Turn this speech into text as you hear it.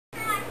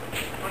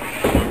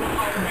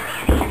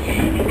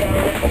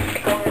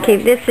Okay,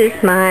 this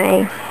is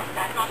my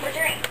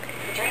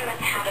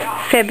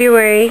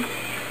February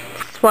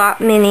Swap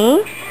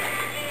Mini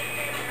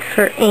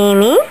for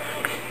Amy,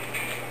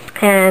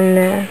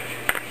 and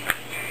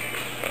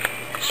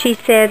she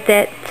said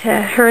that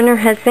her and her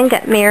husband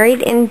got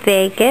married in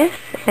Vegas,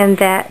 and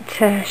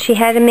that she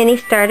had a mini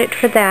started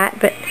for that,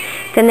 but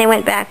then they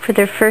went back for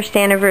their first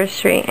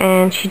anniversary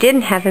and she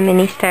didn't have a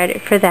mini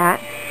started for that.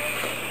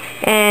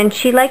 And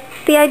she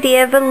liked the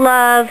idea of a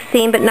love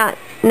theme, but not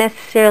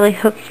necessarily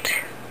hooked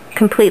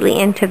completely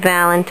into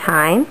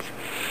Valentine's.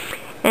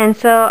 And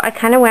so I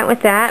kind of went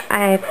with that.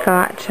 I've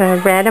got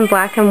a red and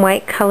black and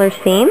white color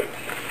theme.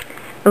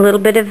 A little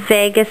bit of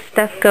Vegas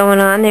stuff going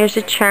on. There's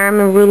a charm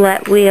and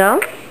roulette wheel.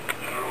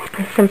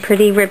 Some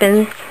pretty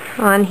ribbons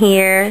on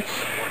here.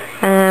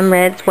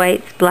 Reds,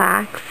 whites,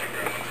 blacks.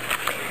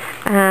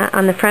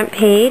 On the front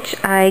page,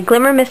 I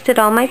glimmer misted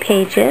all my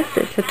pages.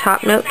 It's a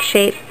top note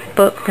shape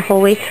book the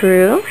whole way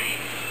through.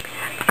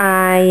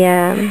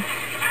 I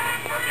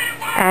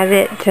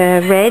added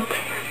red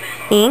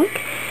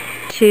ink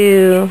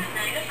to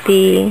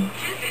the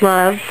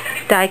love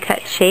die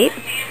cut shape,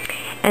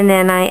 and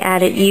then I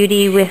added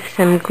Beauty with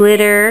some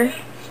glitter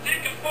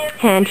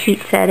and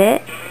heat set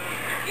it.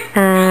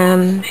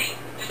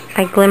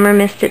 I glimmer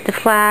misted the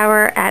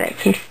flower, added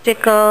some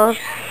stickles,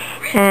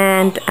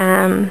 and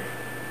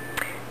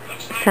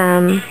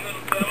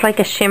it's like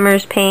a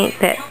shimmers paint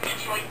that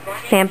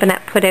Stampin'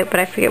 Up put out, but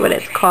I forget what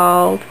it's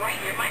called.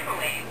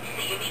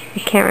 I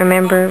can't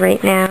remember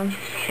right now.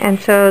 And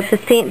so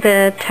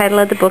the title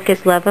of the book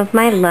is Love of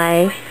My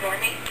Life.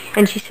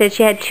 And she said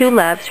she had two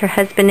loves, her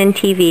husband and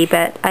TV,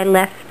 but I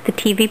left the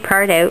TV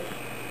part out.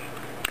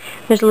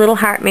 There's a little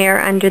heart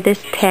mirror under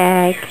this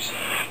tag.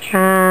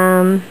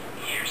 That's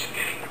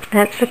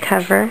the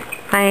cover.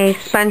 I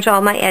sponge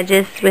all my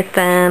edges with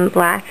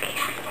black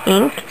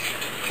ink.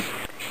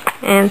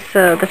 And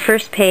so the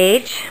first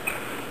page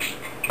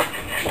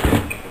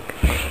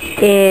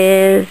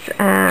is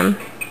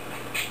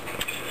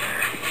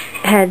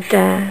had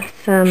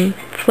some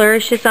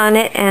flourishes on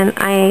it, and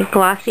I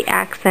glossy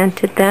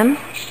accented them.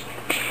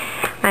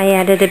 I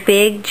added a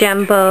big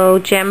jumbo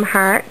gem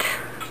heart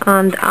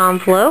on the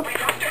envelope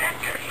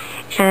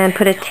and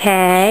put a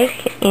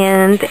tag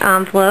in the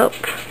envelope.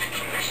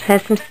 It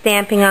has some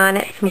stamping on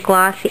it, some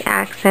glossy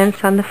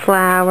accents on the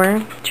flower,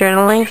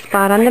 journaling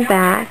spot on the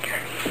back,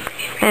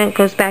 and it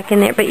goes back in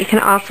there, but you can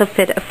also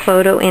fit a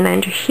photo in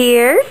under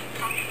here.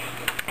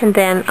 And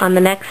then on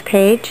the next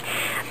page,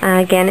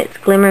 again, it's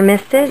glimmer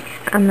misted.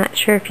 I'm not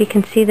sure if you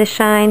can see the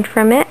shine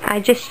from it. I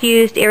just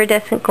used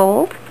iridescent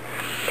gold.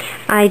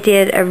 I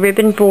did a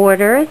ribbon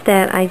border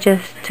that I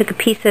just took a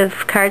piece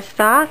of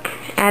cardstock,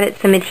 added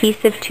some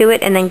adhesive to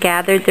it, and then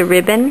gathered the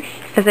ribbon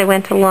as I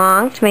went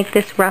along to make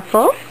this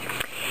ruffle.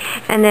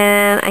 And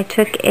then I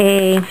took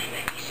a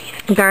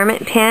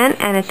garment pen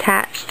and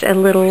attached a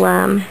little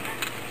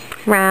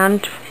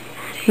round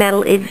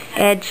metal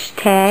edge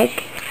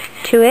tag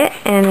to it,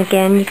 and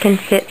again you can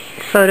fit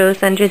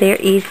photos under there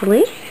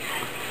easily.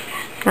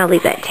 I'll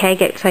leave that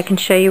tag out so I can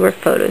show you where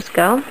photos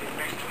go.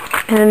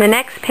 And then the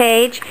next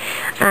page,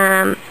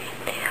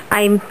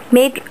 I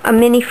made a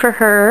mini for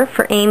her,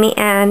 for Amy,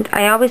 and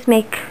I always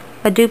make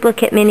a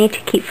duplicate mini to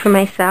keep for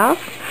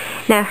myself.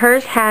 Now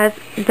hers has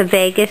the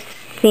Vegas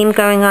theme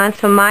going on,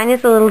 so mine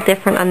is a little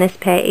different on this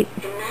page,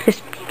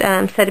 this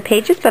set of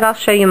pages, but I'll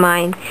show you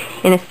mine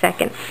in a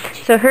second.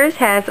 So hers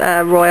has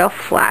a royal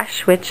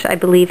flush, which I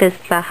believe is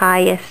the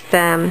highest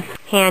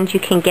hand you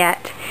can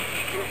get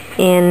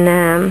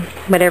in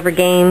whatever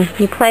game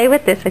you play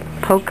with. This, like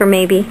poker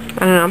maybe,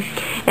 I don't know.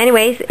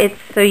 Anyways, it's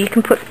so you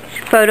can put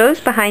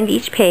photos behind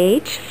each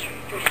page,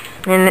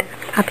 and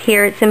up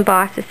here it's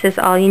embossed. It says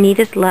all you need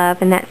is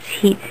love, and that's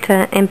heat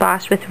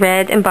embossed with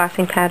red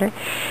embossing powder,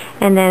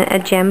 and then a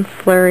gem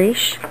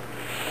flourish.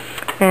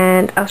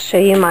 And I'll show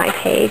you my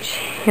page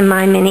in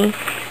my mini.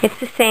 It's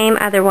the same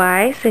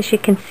otherwise, as you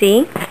can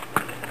see,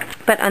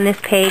 but on this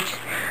page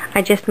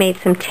I just made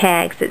some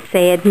tags that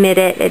say admit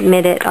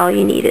it, all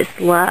you need is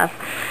love,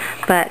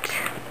 but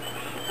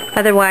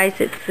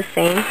otherwise it's the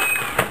same.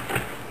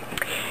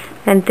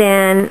 And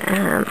then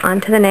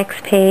on to the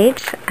next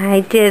page,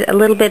 I did a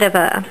little bit of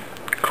a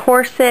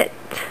corset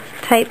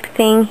type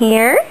thing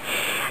here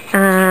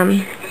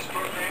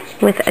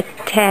with a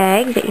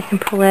tag that you can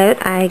pull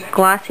out. I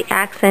glossy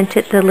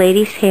accented the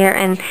lady's hair,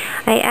 and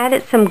I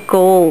added some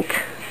gold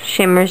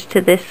shimmers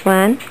to this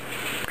one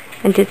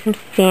and did some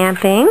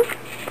stamping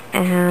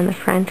on the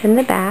front and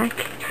the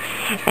back.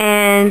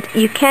 And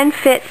you can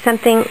fit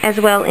something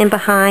as well in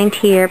behind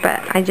here,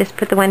 but I just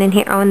put the one in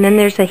here. Oh, and then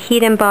there's a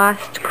heat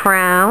embossed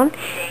crown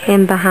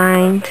in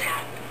behind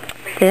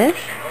this,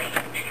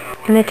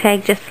 and the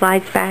tag just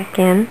slides back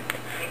in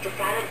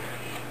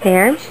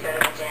there.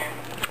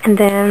 And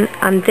then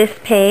on this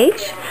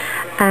page,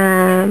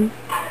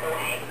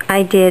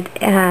 I did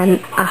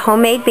a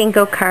homemade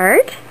bingo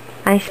card.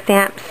 I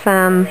stamped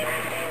some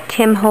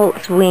Tim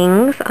Holtz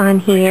wings on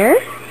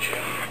here.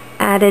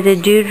 Added a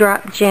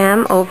dewdrop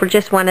gem over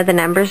just one of the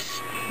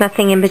numbers.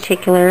 Nothing in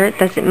particular. It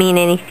doesn't mean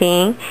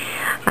anything.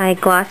 I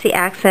glossy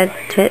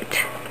accented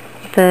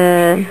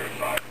the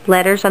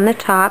letters on the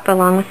top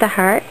along with the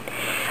heart.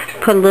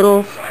 Put a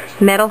little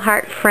metal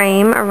heart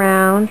frame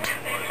around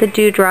the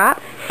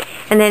dewdrop.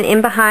 And then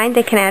in behind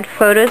they can add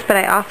photos, but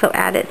I also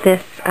added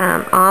this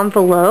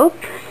envelope,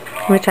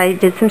 which I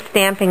did some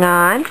stamping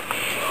on,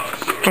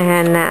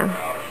 and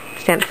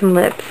stamped some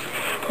lips,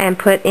 and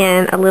put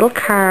in a little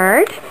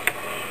card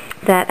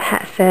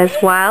that says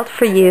 "Wild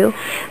for You,"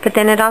 but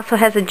then it also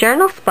has a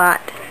journal spot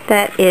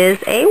that is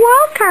a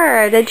wild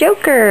card, a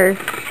joker.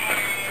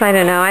 So I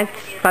don't know, I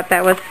thought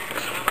that was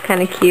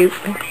kind of cute.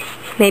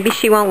 Maybe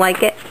she won't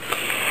like it.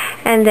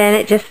 And then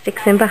it just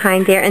sticks in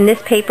behind there. And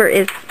this paper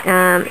is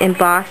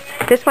embossed.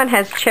 This one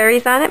has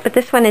cherries on it, but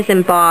this one is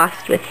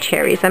embossed with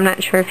cherries. I'm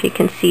not sure if you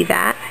can see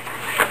that.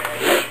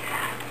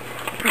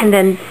 And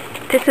then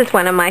this is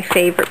one of my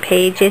favorite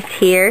pages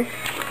here.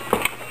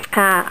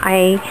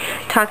 I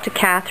talked to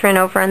Catherine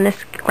over on the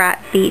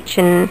Scrap Beach,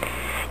 and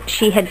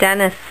she had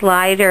done a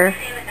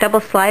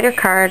double slider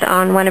card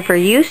on one of her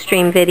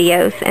Ustream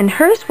videos, and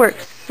hers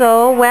worked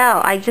so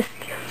well.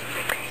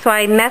 So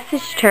I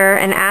messaged her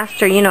and asked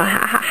her, you know,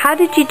 how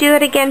did you do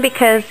it again?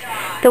 Because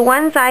the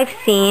ones I've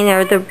seen,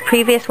 or the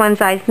previous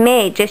ones I've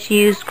made, just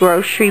use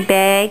grocery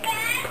bag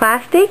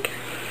plastic,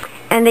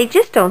 and they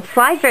just don't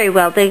slide very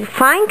well. They're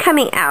fine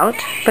coming out,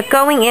 but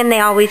going in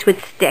they always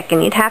would stick,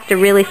 and you'd have to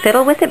really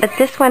fiddle with it, but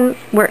this one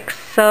works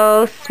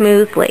so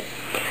smoothly.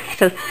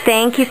 So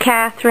thank you,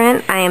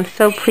 Catherine. I am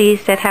so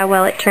pleased at how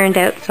well it turned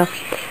out. So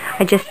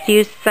I just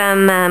used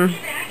some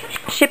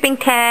shipping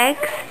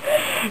tags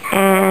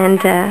and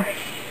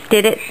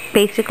did it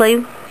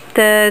basically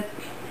the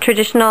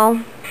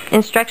traditional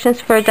instructions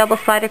for a double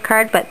slider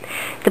card, but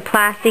the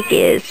plastic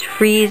is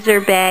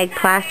freezer bag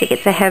plastic.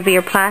 It's a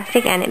heavier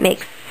plastic, and it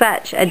makes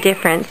such a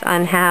difference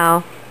on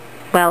how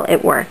well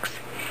it works.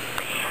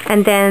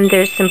 And then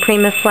there's some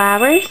Prima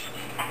flowers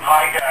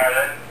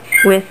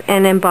with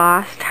an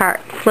embossed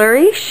heart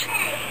flourish,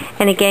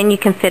 and again you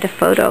can fit a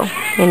photo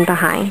in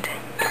behind.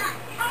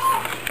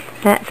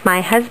 That's my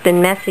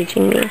husband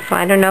messaging me, so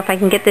I don't know if I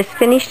can get this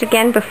finished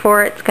again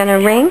before it's going to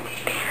ring.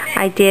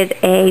 I did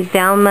a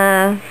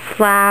Velma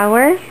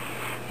flower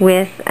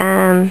with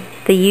the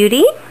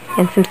Yudi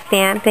and some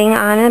stamping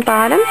on the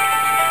bottom.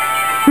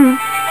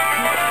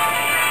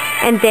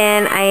 And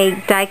then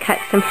I die cut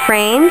some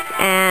frames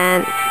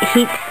and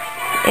heat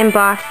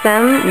embossed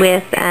them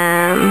with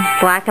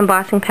black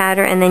embossing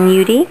powder and then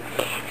Yudi.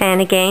 And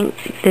again,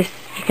 this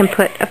you can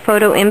put a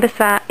photo in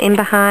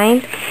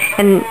behind,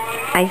 and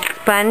I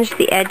sponged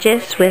the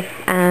edges with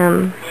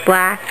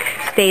black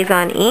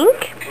Stays-On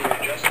ink.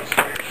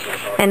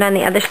 And on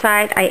the other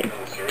side, I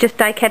just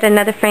die cut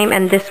another frame,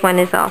 and this one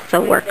is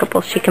also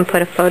workable. She can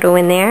put a photo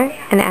in there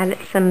and added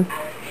some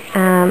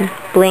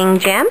bling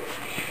gems.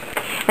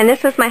 And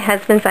this was my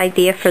husband's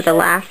idea for the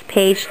last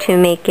page, to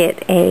make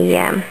it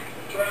a,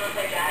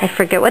 I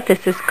forget what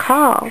this is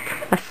called,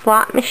 a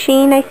slot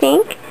machine, I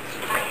think.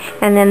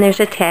 And then there's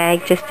a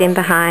tag just in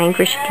behind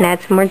where she can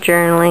add some more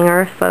journaling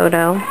or a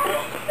photo.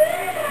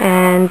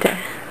 And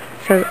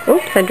so,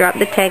 oops, I dropped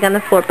the tag on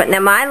the floor. But now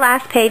my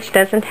last page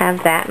doesn't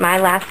have that. My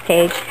last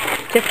page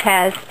just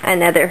has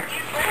another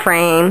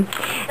frame.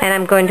 And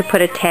I'm going to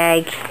put a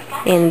tag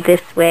in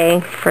this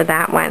way for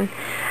that one.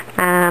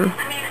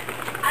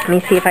 Let me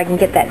see if I can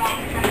get that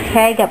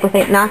tag up with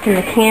it knocking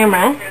the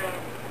camera.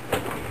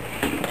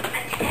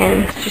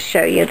 And just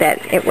show you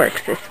that it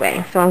works this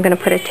way. So I'm going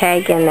to put a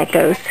tag in that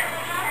goes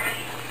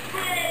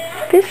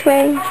this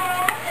way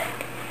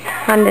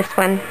on this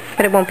one,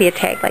 but it won't be a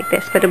tag like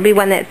this, but it'll be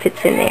one that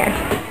fits in there.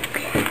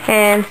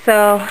 And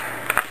so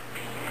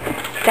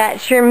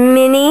that's your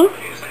mini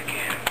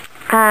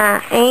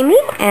Amy,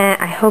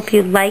 and I hope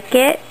you like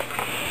it.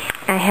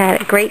 I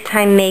had a great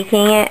time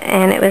making it,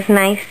 and it was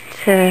nice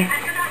to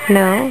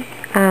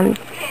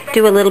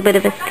do a little bit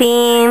of a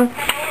theme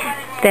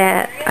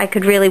that I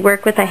could really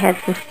work with. I had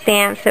some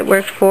stamps that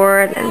worked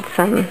for it and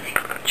some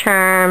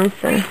charms,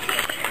 and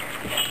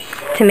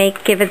to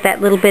give it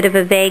that little bit of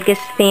a Vegas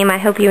theme. I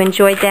hope you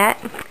enjoyed that,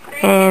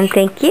 and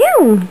thank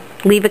you.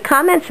 Leave a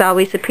comment, I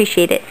always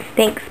appreciate it.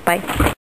 Thanks, bye.